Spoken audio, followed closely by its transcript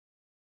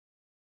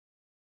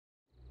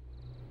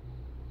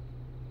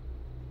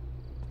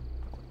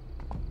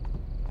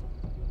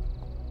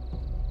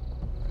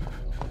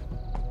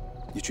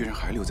你居然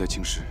还留在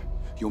京师，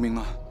尤明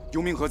呢？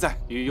尤明何在？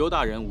与尤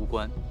大人无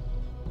关，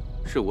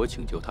是我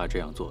请求他这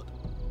样做的。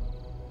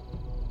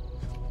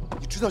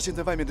你知道现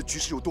在外面的局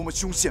势有多么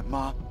凶险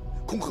吗？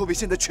孔和伟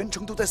现在全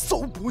城都在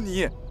搜捕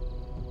你。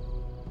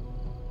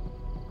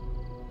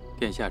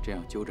殿下这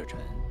样揪着臣，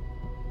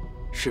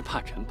是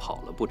怕臣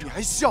跑了不成？你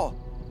还笑？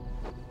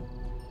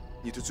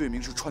你的罪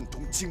名是串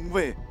通京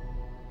卫，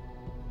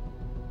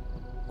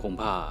恐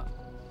怕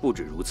不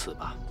止如此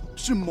吧？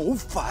是谋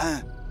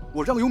反。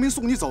我让尤明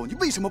送你走，你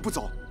为什么不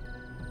走？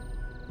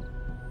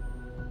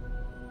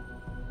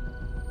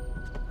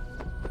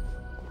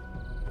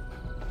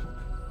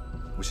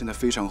我现在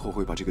非常后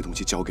悔把这个东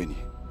西交给你。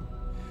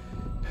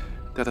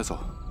带他走，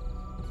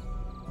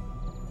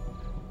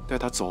带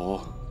他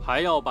走。还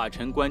要把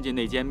臣关进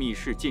那间密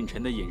室禁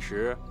臣的饮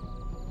食，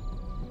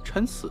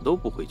臣死都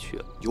不会去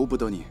了。由不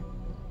得你，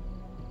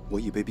我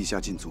已被陛下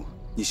禁足。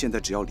你现在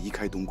只要离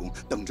开东宫，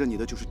等着你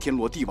的就是天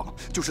罗地网，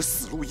就是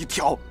死路一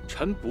条。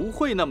臣不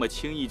会那么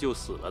轻易就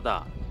死了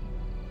的。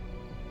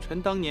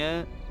臣当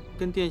年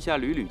跟殿下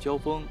屡屡交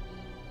锋，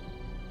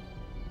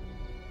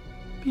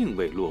并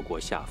未落过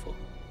下风，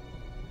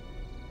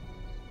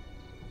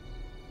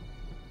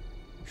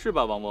是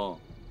吧，王翁？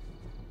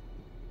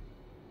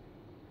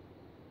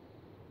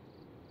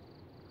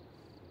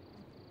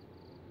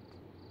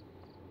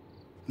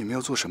你们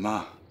要做什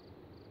么？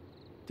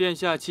殿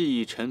下既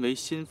以臣为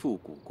心腹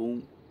股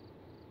肱，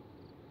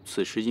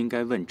此时应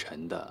该问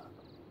臣的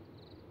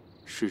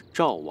是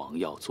赵王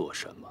要做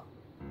什么。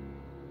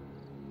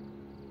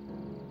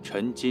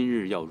臣今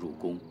日要入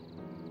宫，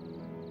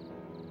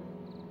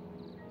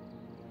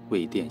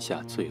为殿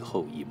下最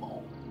后一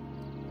谋。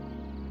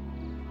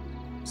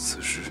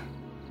此时，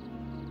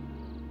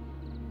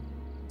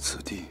此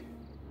地，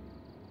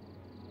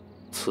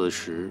此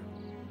时，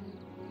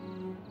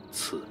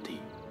此地。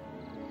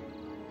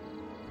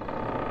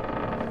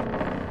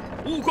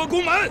勿关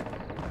宫门！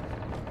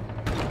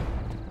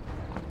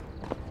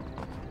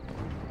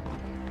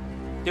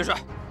殿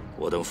帅，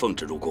我等奉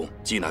旨入宫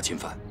缉拿侵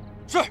犯。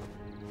是。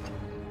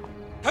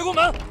开宫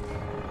门！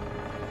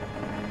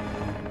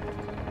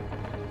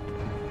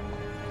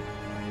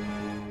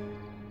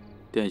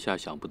殿下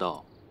想不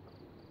到，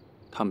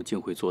他们竟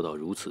会做到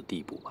如此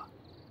地步吧？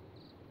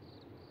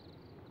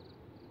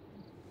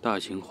大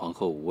秦皇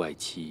后无爱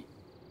妻，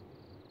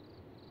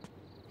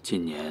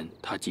近年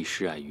她既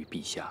失爱于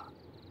陛下，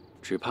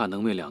只怕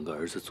能为2个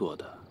儿子做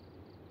的，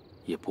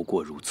也不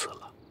过如此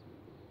了。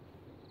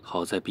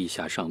好在陛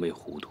下尚未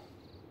糊涂，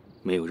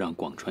没有让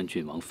广川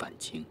郡王返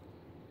京，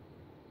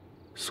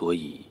所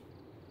以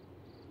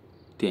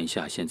殿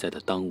下现在的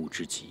当务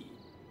之急，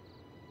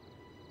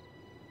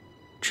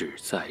只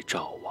在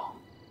赵王。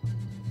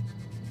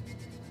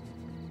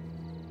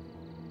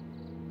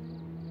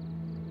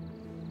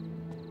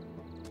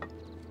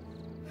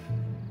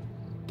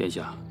殿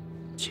下，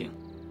请。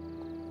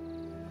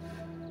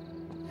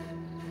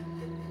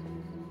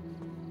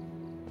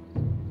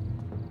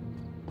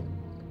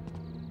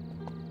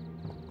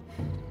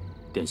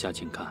殿下，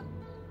请看，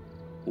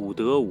武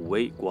德、武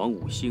威、广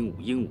武、兴武、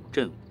英武、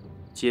镇武，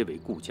皆为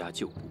顾家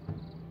旧部。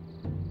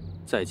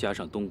再加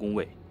上东宫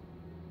卫，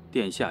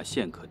殿下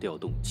现可调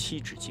动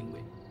7支精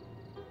卫，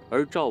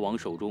而赵王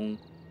手中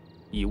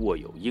亦握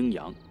有阴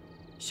阳、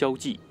萧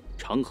纪、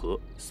长河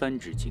3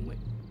支精卫。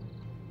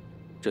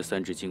这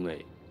3支精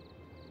卫，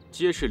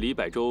皆是李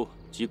柏舟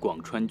及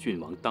广川郡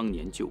王当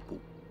年旧部。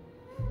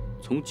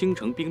从京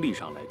城兵力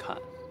上来看，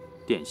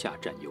殿下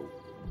占优。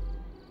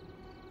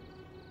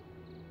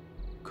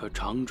可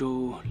常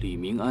州李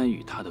明安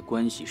与他的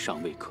关系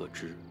尚未可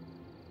知，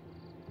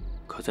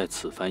可在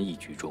此番一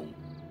局中，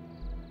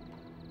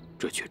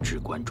这却至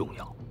关重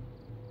要。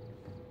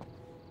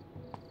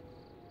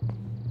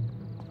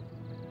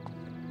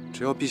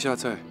只要陛下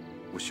在，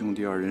我兄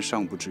弟2人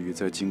尚不至于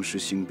在京师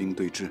兴兵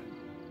对峙。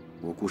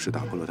我故是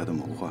打破了他的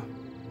谋划，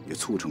也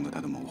促成了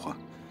他的谋划，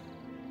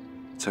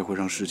才会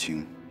让事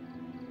情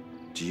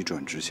急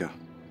转直下，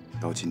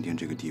到今天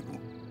这个地步。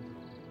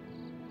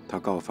他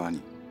告发你，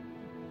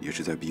也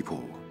是在逼迫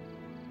我。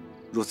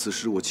若此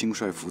时我轻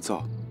率浮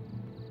躁，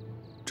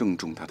正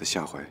中他的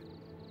下怀，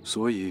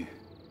所以，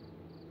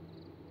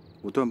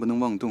我断不能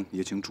妄动，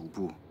也请主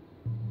簿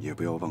也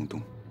不要妄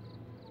动，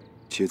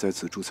且在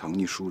此处藏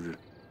匿数日。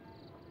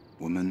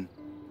我们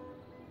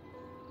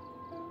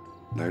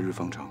来日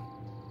方长。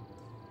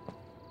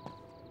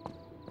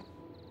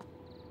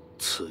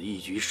此一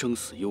局生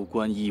死攸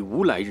关，已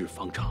无来日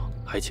方长，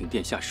还请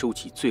殿下收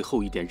起最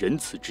后一点仁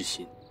慈之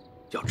心。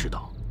要知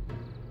道，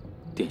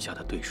殿下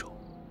的对手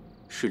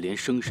是连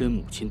生身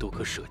母亲都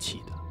可舍弃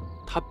的，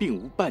他并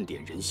无半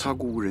点人性。他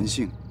固无人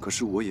性，可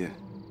是我也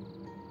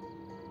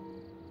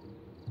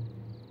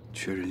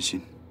缺人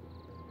心。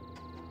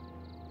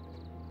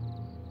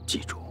记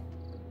住，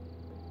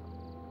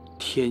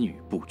天与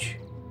不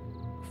取，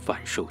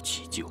反受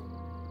其咎；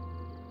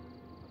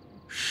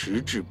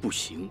时至不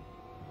行，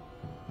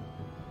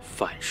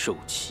反受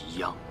其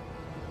殃。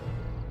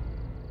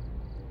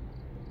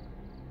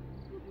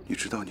你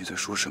知道你在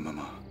说什么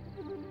吗？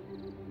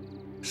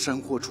山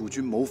祸储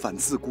君谋反，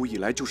自古以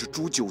来就是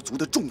诛九族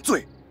的重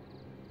罪。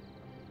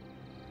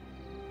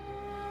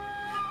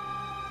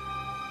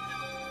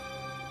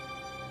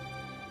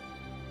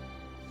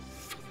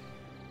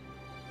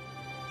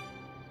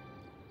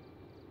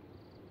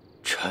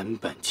臣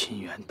本亲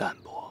缘淡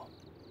薄，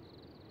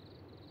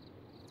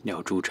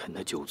要诛臣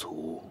的九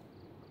族，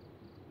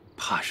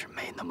怕是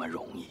没那么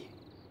容易。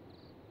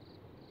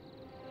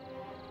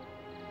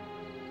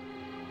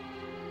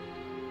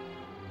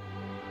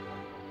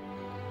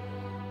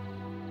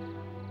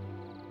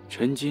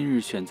臣今日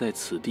选在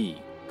此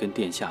地跟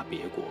殿下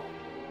别过，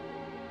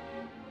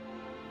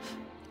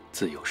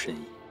自有深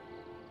意。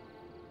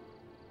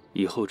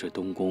以后这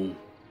东宫，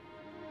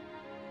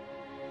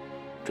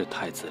这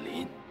太子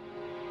陵，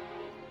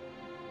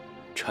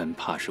臣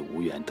怕是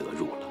无缘得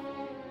入了。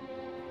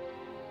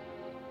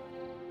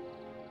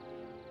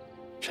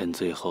臣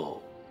最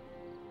后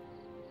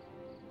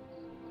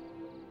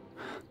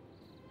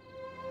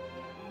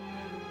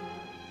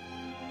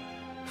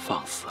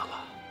放肆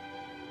了。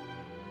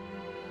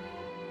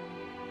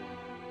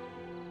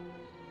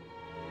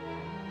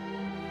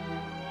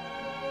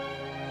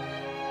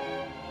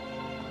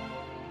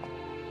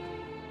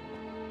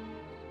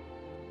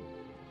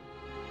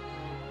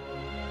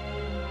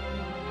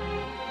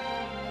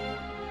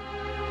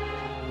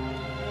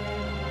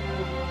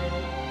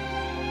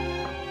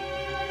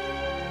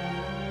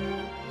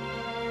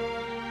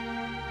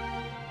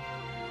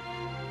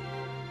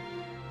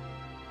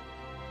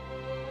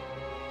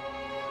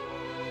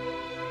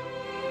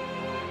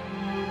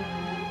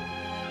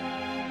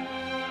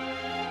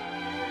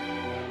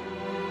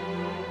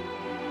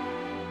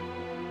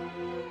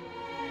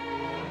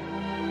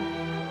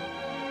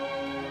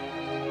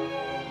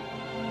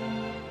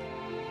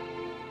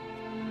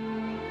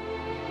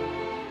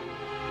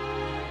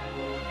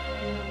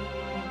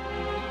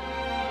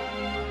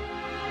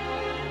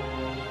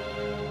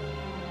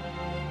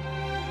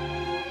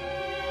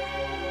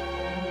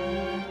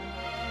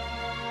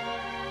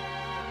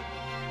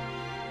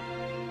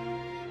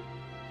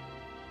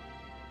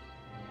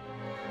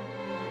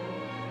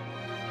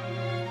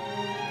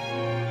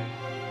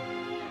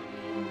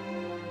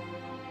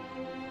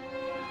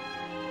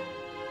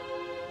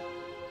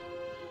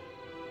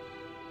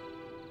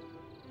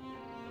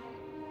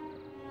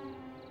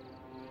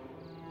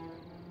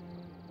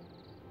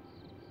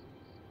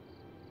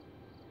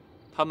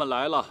他们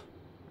来了，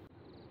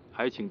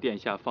还请殿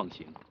下放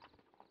行，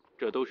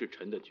这都是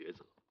臣的抉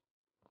择。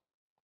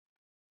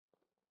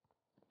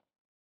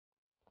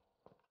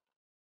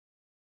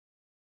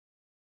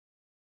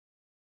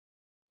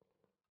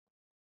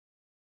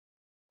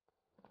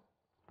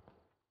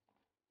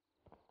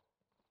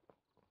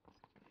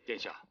殿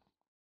下，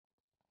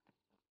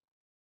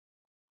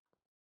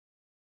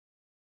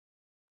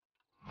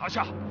拿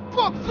下！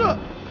放肆！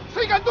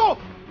谁敢动？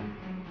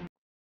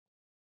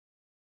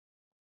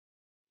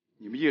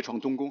你们夜闯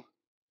东宫，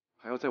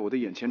还要在我的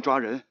眼前抓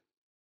人？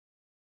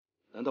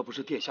难道不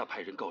是殿下派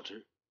人告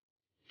知，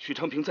许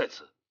昌平在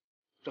此，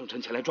让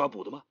臣前来抓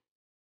捕的吗？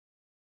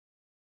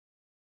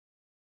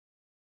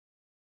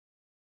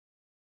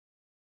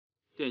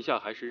殿下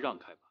还是让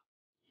开吧，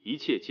一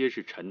切皆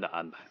是臣的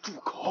安排。住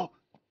口！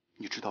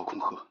你知道控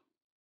鹤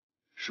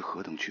是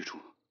何等去处？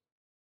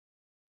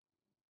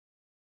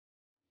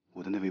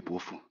我的那位伯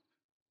父，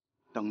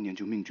当年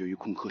就命绝于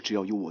控鹤，只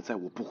要有我在，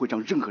我不会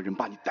让任何人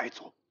把你带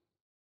走。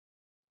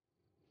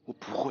我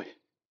不会。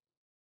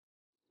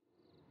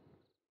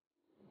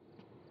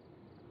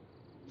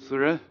此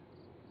人，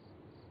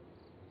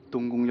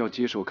东宫要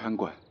接手看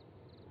管，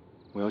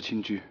我要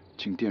亲居，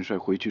请殿帅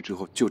回去之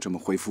后就这么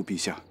回复陛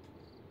下。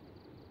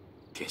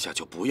殿下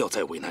就不要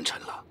再为难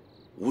臣了，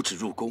无旨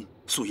入宫，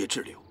夙夜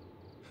滞留，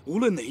无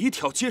论哪一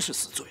条皆是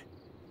死罪。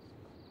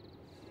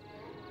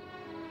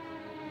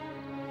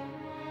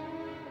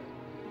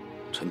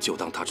臣就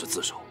当他是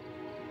自首，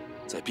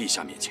在陛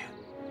下面前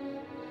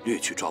略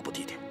去抓捕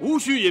地点。无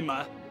需隐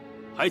瞒，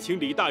还请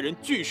李大人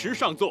据实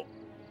上奏。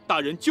大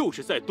人就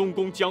是在东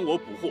宫将我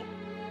捕获，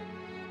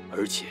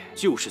而且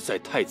就是在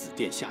太子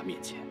殿下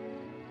面前。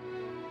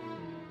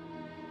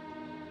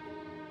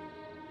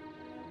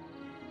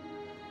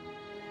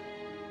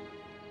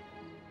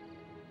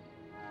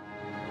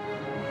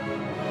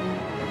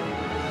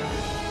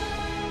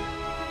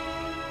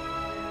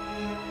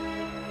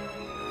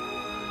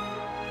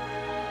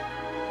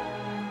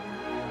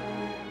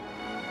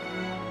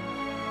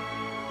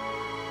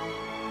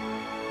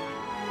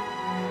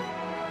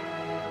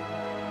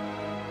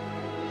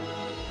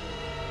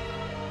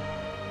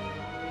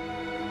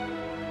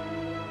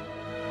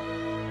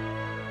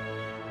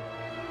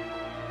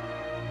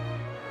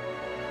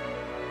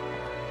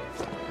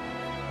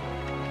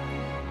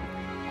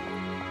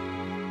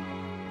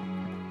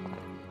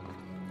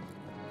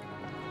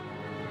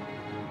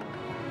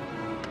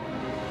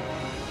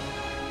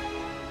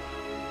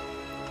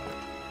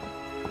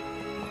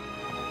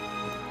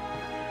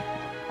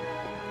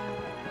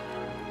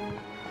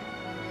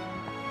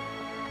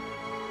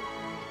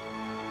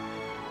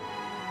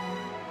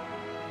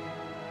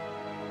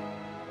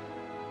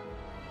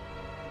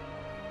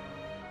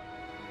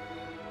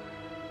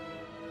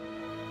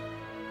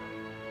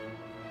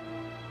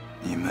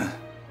们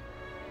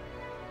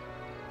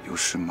有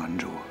事瞒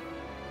着我。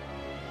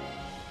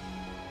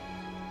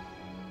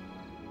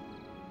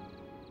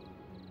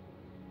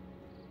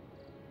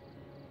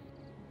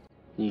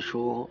你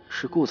说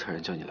是顾才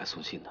人叫你来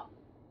送信的，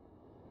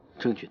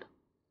证据呢？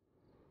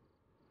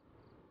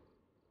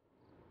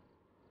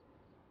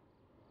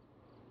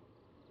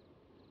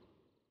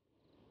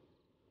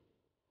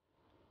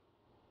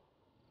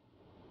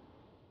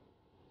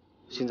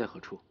信在何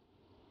处？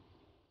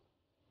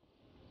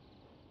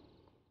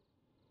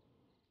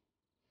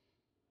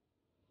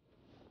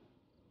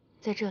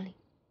在这里。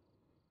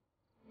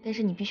但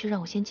是你必须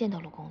让我先见到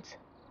陆公子，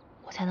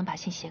我才能把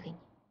信写给你。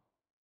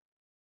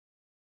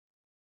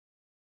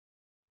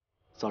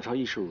早朝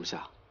议事如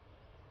下：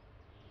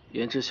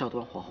言知孝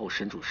端皇后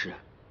神主事，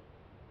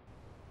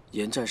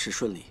言战事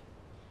顺利，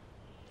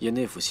言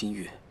内府心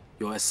悦，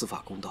有爱司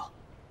法公道，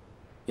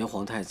言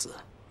皇太子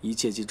宜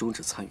借机终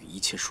止参与一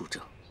切庶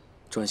政，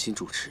专心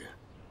主持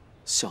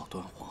孝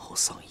端皇后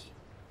丧仪。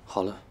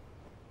好了，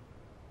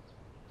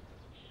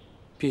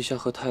陛下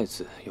和太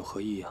子有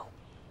何异样？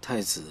太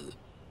子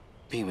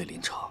并未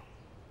临朝，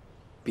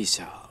陛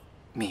下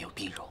面有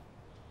病容。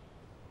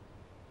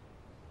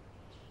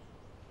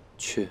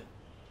却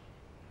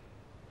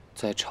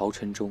在朝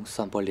臣中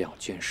散播2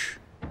件事：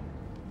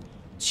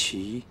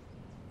其一，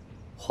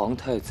皇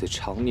太子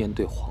常年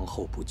对皇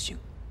后不敬，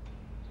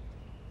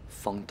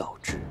方导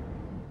致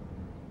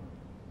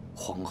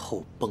皇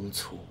后崩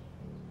殂；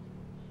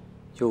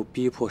又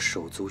逼迫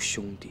手足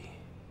兄弟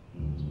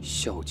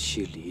孝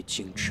妻离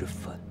京之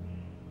分。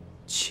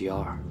其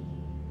二，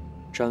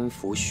詹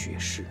府许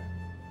氏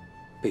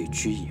被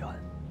拘一案，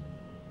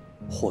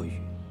或与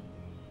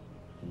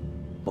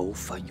谋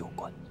反有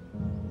关。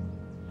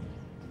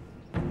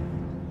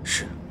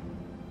是。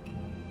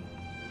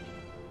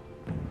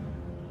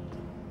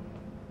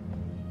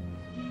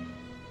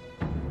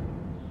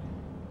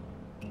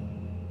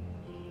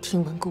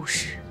听闻故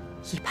事，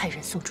已派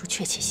人送出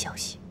确切消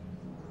息。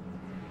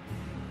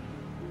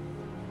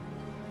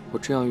我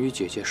正要与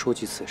姐姐说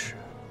起此事。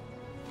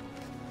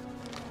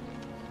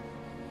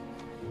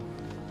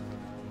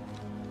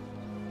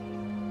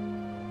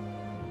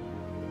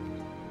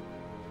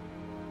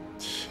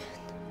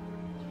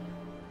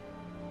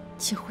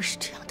竟会是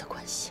这样的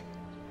关系，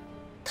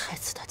太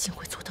子他竟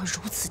会做到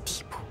如此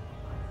地步。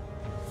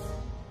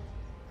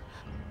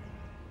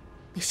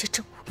那些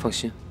证物，放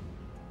心，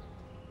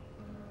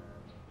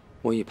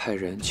我已派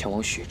人前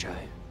往许宅，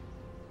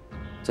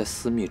在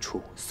私密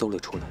处搜了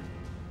出来。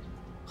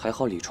还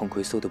好李重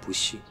奎搜得不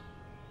细，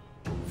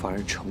反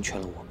而成全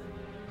了我们。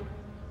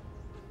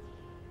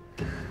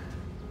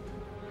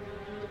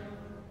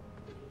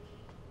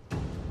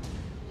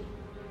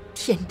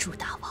天助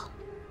大王，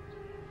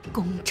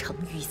功成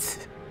于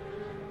此。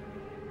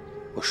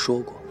我说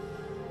过，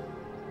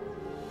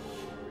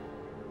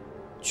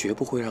绝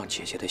不会让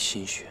姐姐的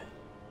心血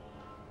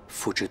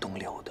付之东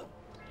流的。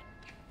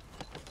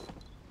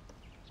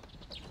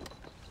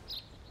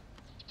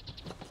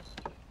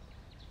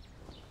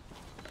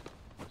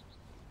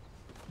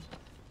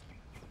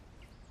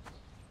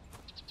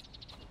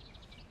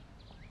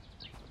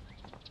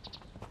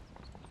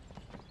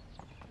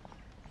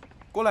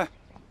过来。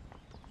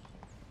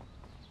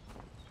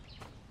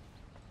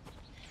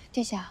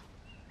殿下，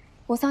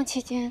我丧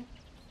期间，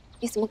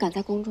你怎么敢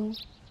在宫中？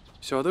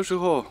小的时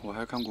候，我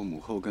还看过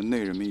母后跟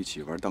内人们一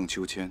起玩荡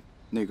秋千。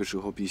那个时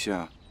候，陛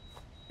下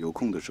有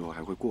空的时候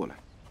还会过来，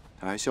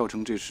他还笑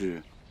称这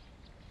是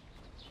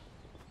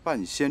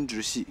半仙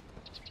之戏。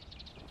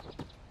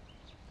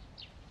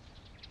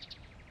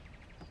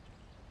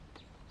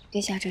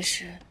殿下，这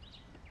是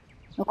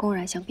要公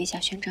然向陛下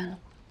宣战了吗？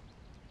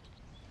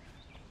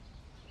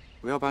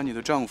不要把你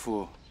的丈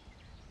夫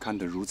看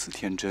得如此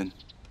天真。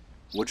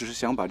我只是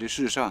想把这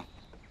世上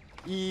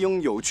一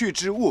应有据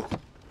之物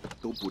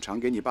都补偿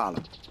给你罢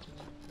了。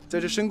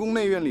在这深宫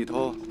内院里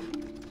头，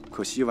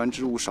可惜玩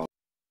之物少。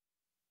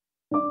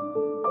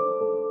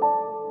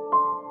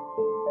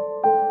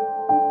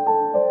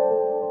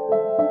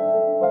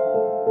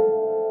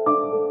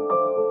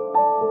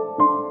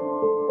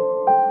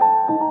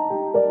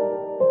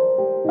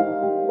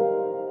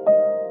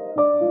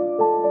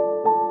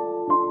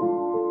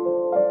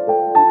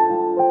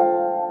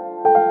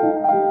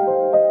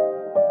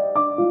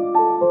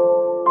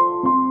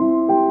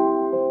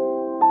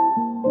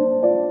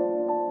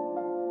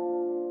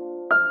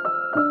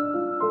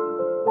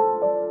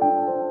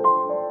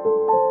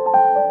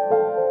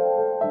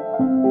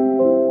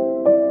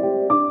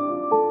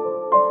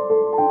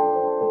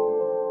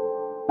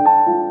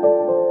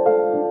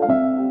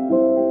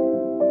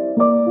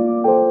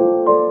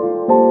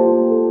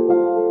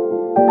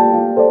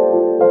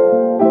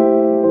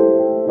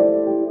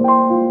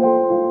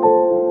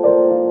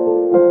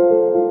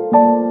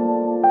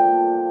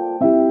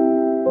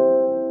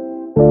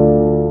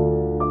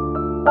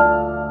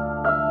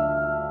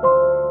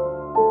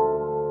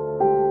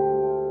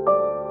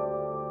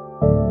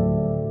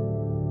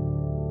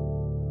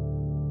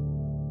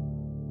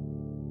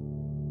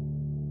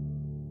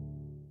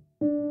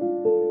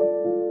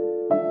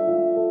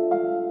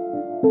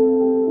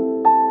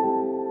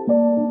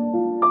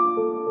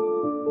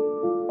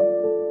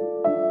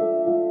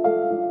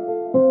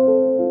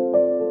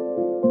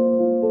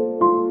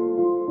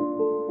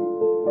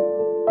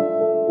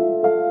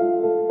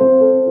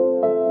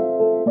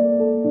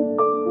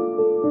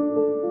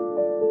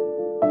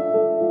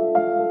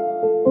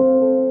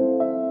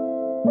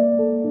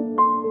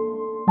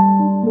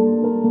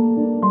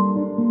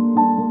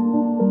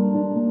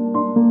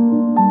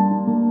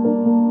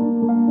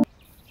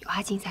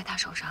他尽在他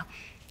手上，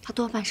他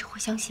多半是会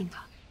相信的。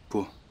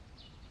不，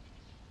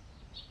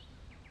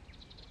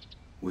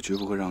我绝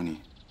不会让你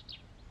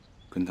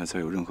跟他再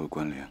有任何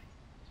关联。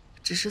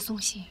只是送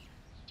信，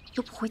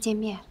又不会见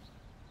面。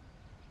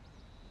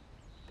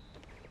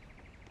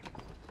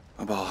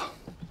阿宝，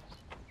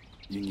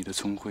以你的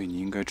聪慧，你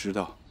应该知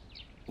道，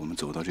我们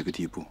走到这个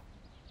地步，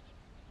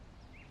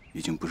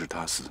已经不是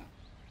他死，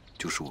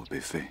就是我被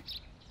废。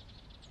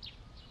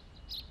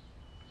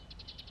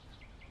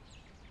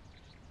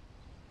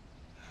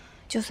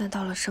就算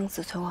到了生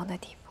死存亡的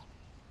地步，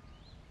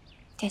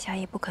殿下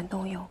也不肯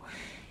动用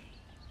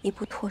一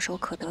部唾手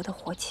可得的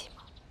活棋吗？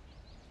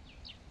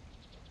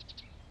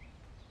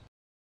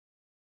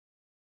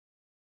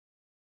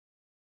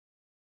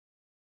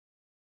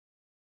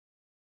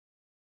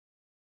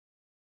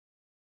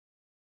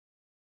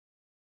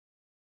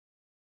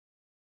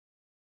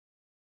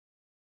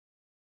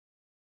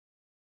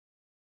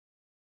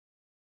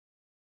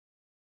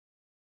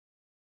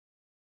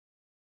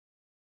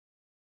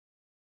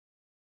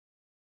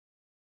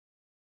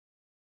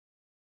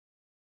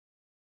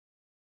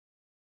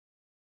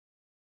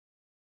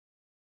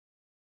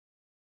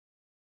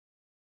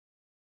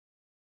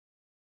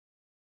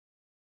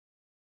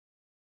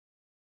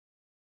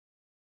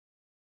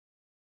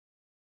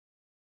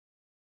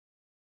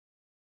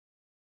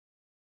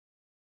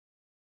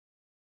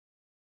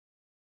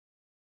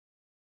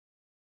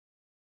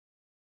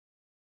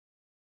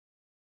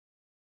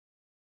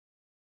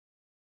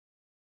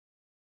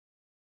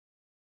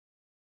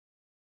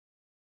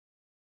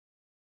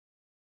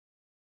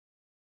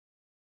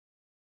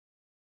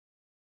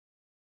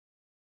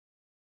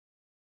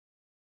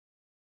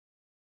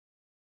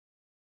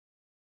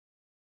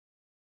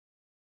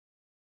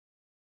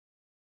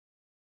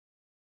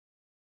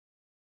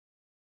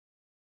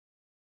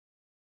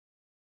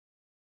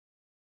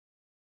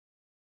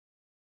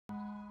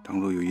倘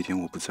若有一天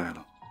我不在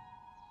了，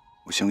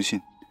我相信，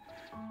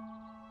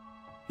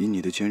以你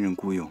的坚韧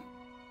孤勇，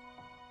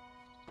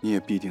你也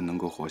必定能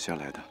够活下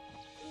来的。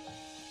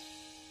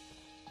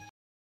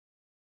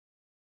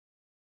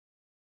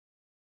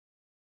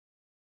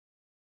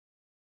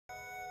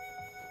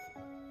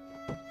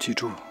记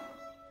住，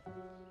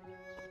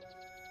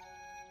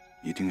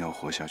一定要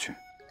活下去。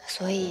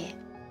所以，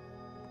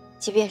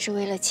即便是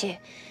为了妾，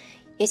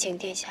也请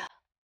殿下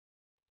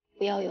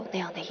不要有那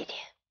样的一天，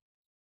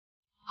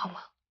好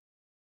吗？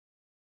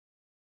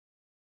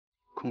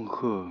控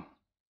鹤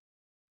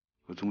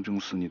和宗正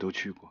寺你都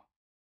去过，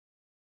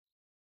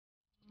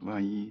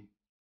万一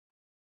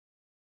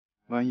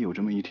有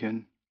这么一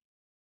天，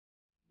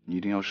你一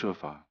定要设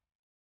法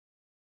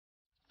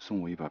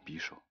送我一把匕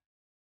首。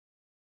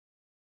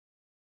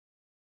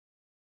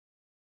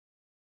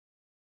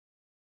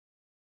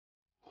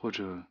或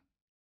者，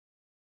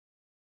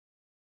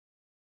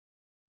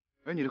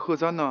哎，你的鹤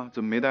簪呢？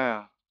怎么没带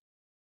啊？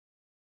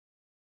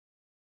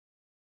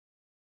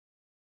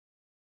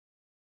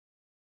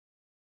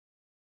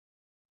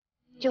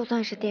就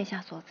算是殿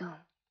下所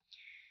赠，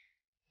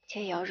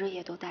妾也要日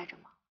夜都带着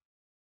吗？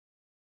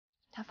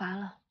他乏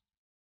了，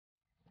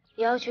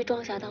也要去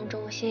庄稼当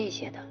中歇一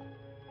歇的。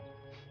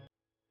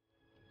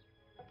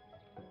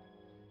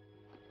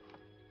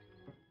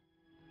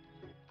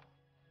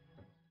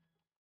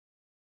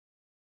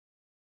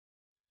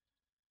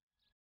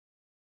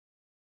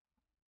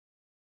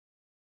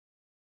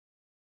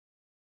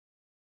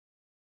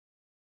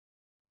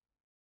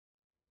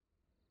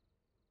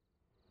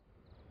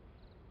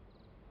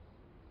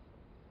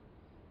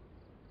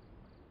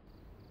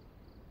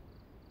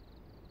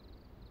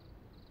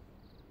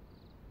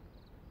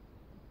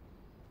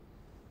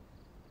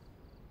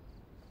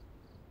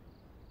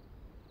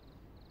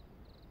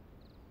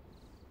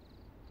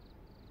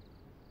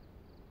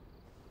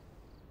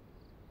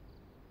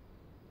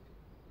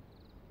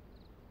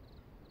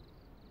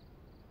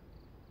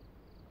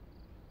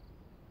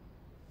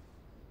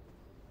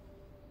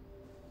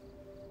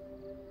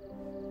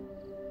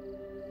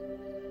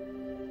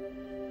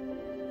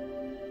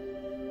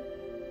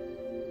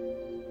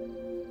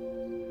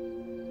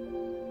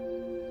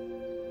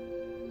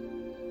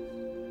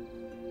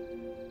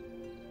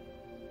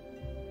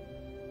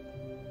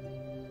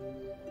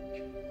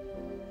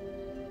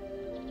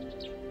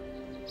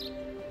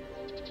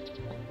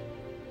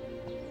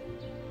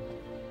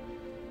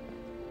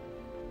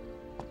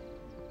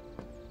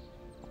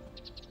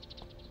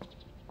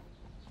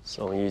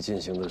丧仪进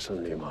行的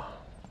顺利吗？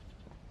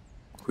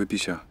回陛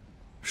下，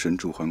神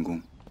主还宫，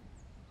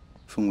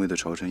奉位的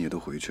朝臣也都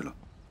回去了。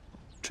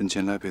臣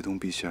前来陪同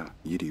陛下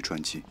以礼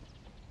传祭，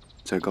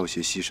再告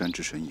谢西山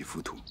之神以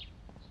浮屠。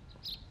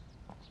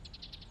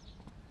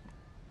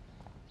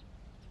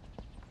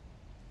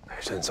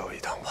陪朕走一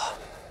趟吧。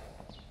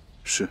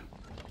是。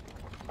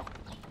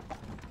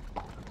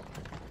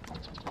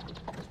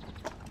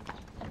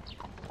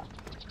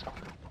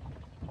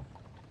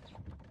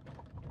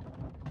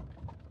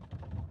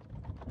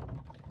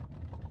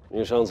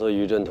你上次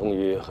与朕通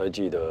谕，还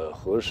记得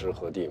何时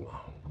何地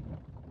吗？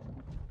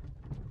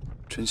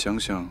臣想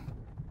想，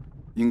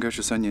应该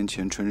是3年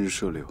前春日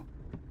射柳，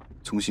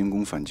从行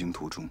宫返京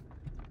途中。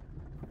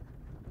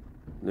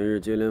那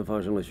日接连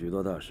发生了许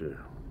多大事，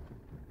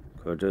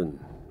可朕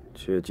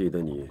却记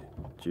得你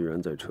居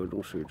然在车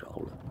中睡着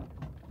了。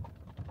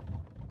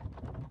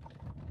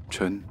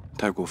臣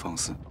太过放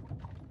肆。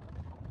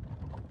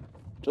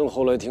朕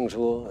后来听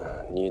说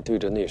你对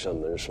着那扇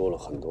门说了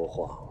很多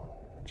话，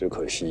只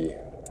可惜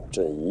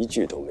朕一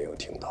句都没有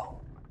听到。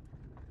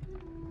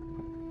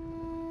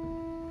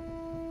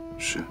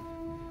是。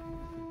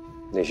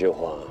那些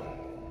话，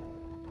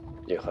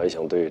你还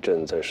想对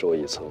朕再说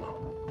一次吗？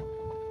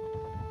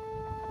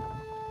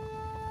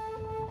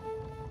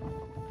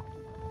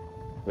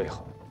为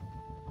何？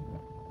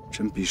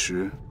臣彼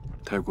时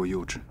太过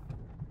幼稚。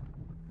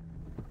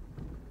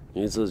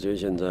你自觉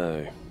现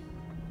在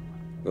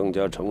更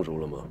加成熟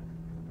了吗？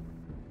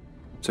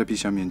在陛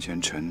下面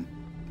前，臣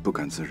不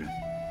敢自认。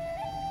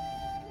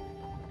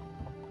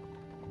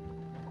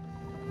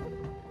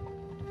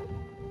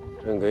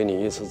朕给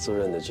你一次自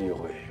认的机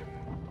会。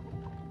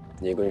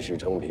你跟许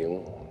承平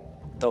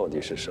到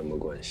底是什么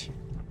关系？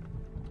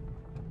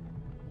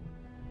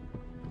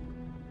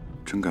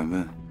臣敢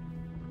问，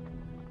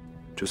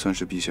这算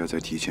是陛下在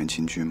提前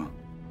亲居吗？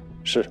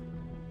是。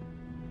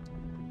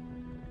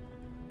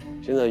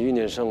现在余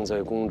念尚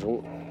在宫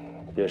中，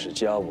便是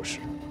家务事。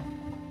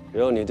只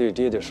要你对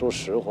爹爹说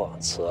实话，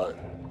此案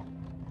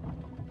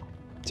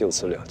就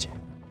此了结。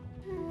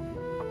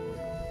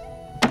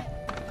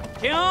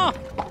停！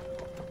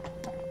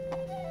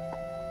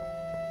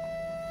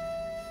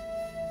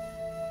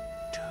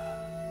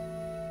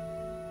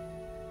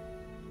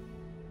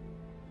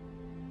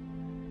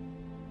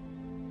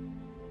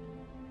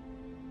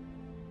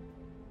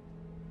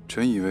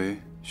臣以为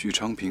许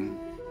昌平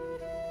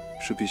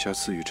是陛下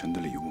赐予臣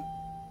的礼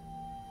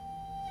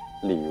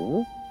物。礼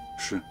物？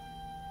是。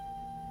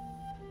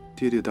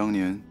爹爹当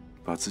年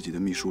把自己的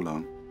秘书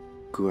郎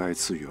割爱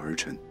赐予儿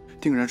臣，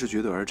定然是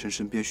觉得儿臣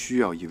身边需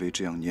要一位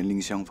这样年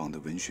龄相仿的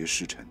文学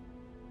侍臣，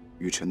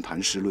与臣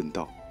谈诗论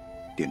道，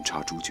点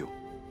茶煮酒。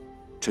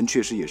臣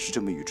确实也是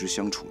这么与之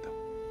相处的。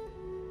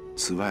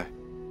此外，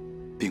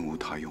并无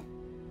他用。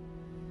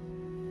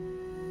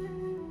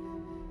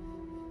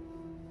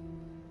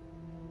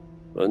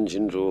安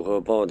秦主和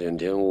暴殄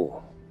天物，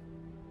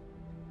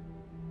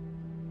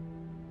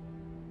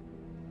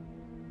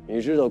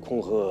你知道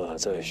控鹤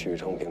在许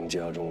昌平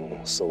家中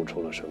搜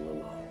出了什么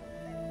吗？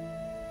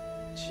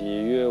契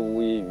约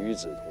无疑与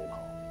子同袍。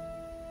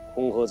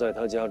控鹤在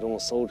他家中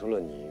搜出了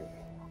你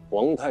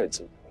皇太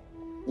子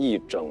一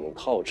整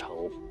套长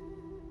服。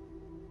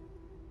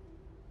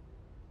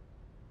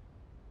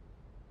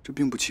这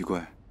并不奇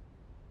怪，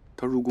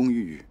他入宫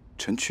御宇，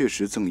臣确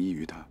实赠衣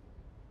于他，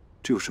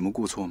这有什么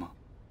过错吗？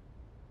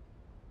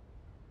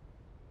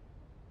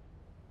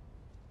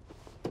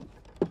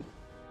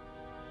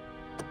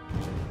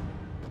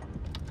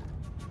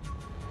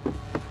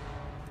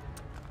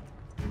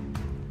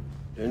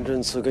连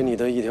朕赐给你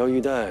的一条玉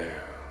带，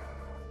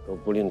都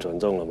不吝转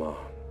赠了吗？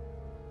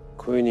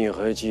亏你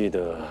还记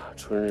得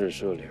春日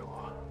射柳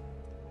啊！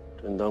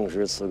朕当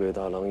时赐给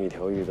大郎一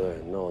条玉带，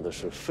闹的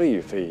是沸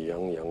沸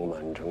扬扬，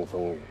满城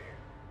风雨。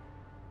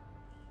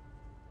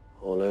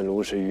后来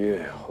卢世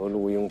瑜和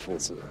陆英父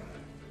子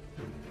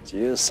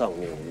皆丧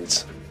命于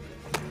此。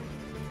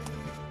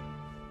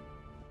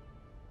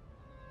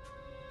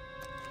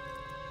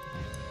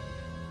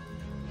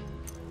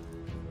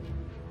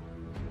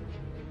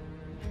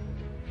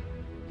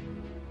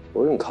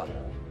不用看了，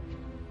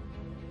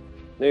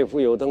那幅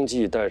有登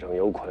记、带上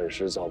有款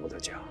式造不得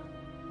假。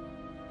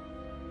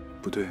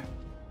不对，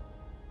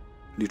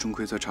李钟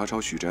馗在查抄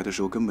许宅的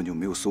时候根本就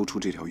没有搜出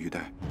这条玉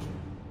带，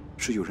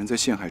是有人在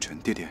陷害臣。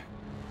爹爹，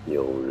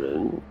有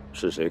人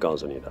是谁告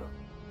诉你的？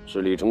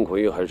是李钟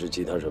馗还是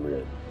其他什么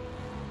人？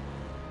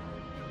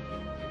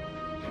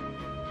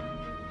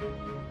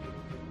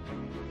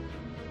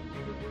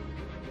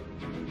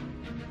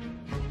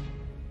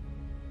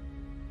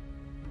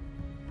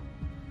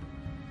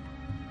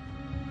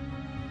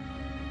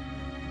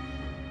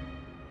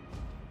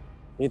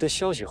你的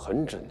消息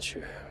很准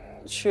确，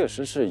确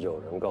实是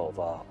有人告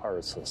发2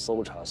次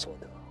搜查所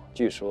得，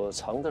据说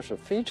藏的是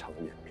非常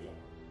隐秘。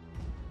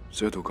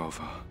这都告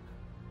发，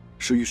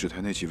是御史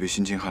台那几位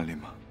新晋翰林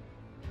吗？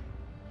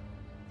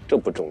这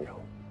不重要。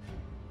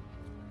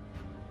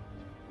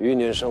余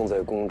念尚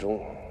在宫中，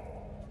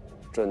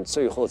朕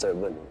最后再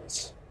问你一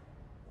次，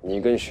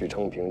你跟许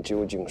昌平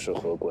究竟是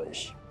何关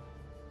系？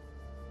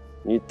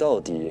你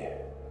到底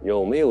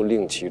有没有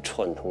令其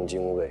串通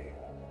京卫，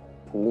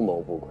图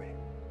谋不轨？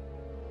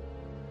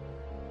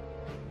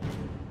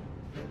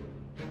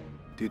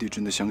爹爹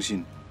真的相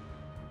信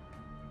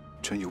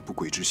臣有不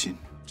轨之心？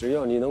只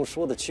要你能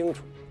说得清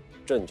楚，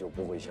朕就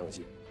不会相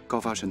信。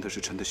告发臣的是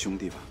臣的兄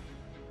弟吧？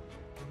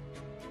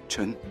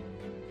臣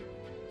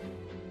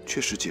确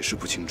实解释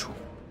不清楚。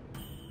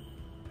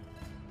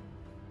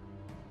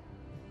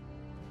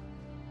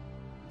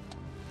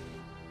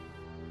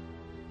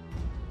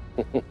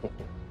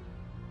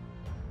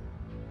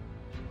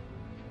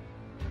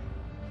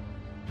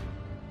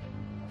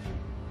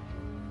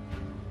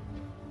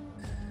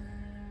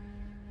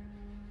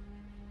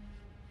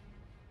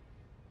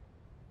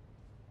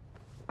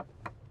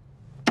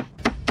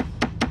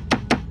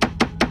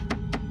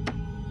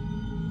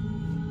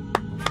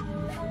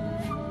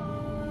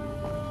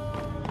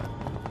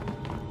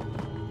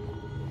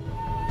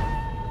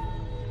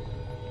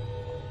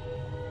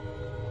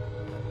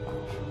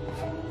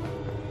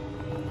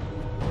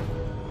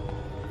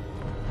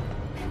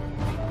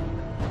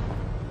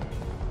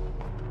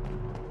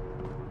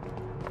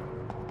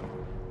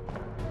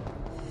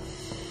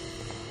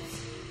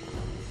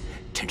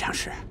陈常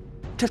侍，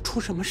这出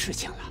什么事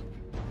情了？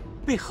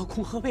为何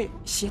空和卫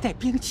携带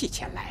兵器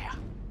前来呀？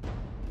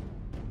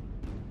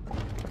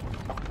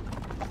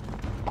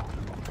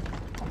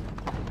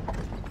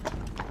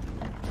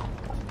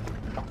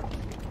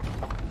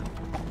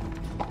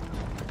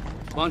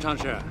王常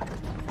侍，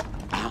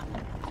啊，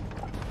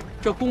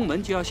这宫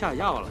门就要下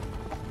药了，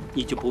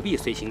你就不必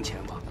随行前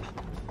往。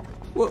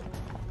我。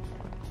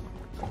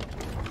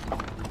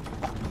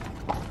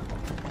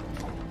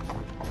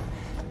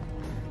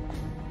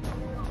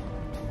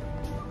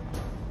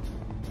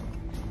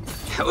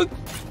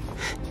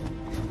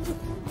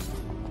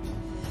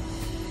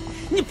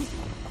 你不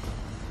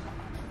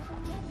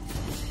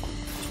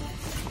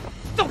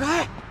走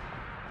开！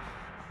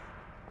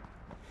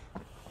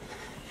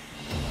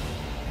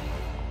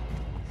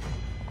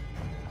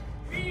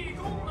闭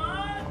宫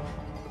门！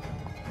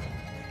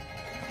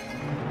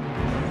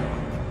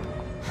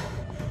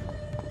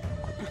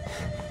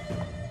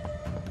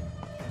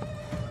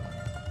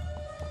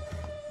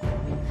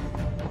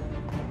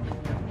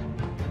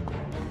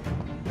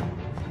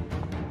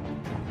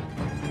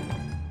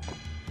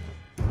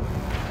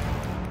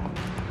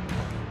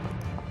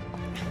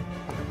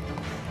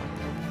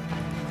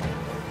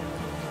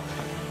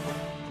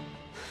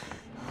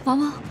王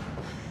王，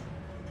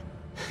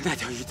那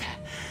条玉带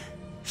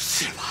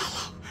失挖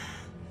了。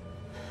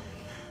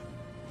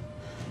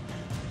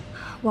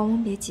王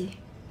翁别急，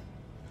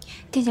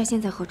殿下现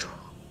在何处？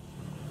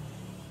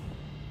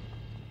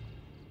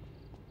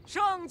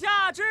圣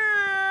驾至！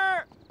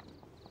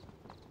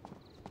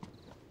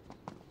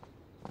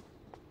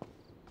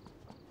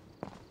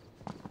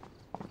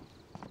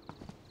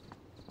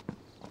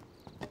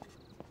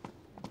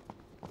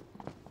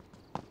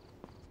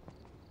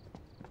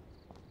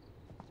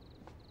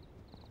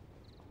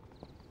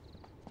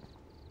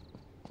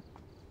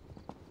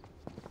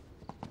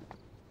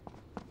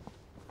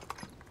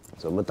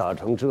怎么打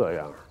成这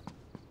样？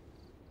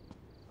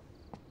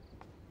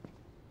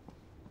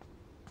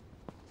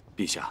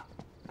陛下，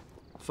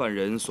犯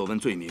人所问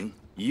罪名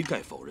一概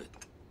否认，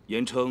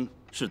言称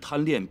是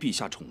贪恋陛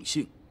下宠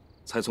幸，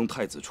才从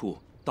太子处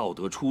盗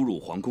得出入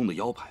皇宫的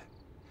腰牌。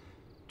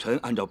臣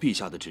按照陛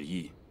下的旨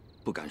意，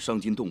不敢伤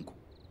筋动骨，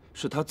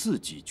是他自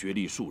己决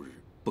力数日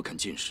不肯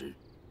进食，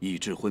以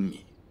致昏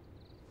迷。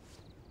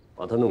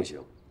把他弄醒。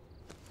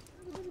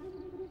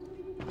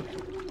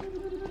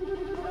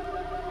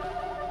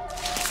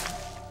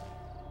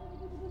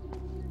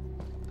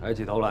 抬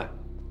起头来，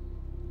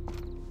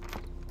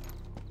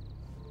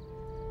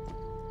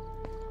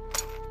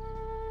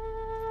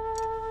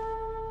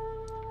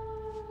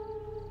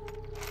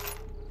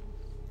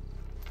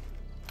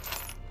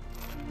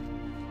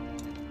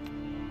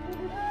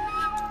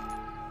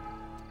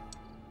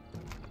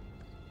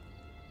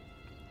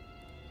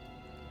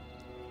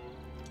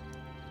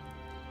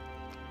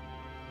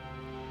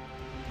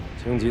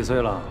卿几岁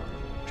了？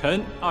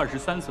臣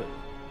23岁。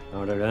哪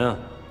儿的人啊？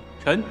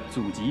臣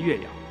祖籍岳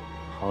阳。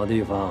 好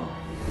地方，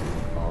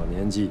好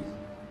年纪，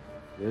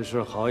也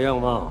是好样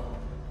貌。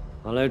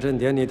看来朕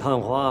点你探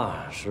花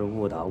是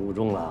误打误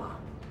撞了。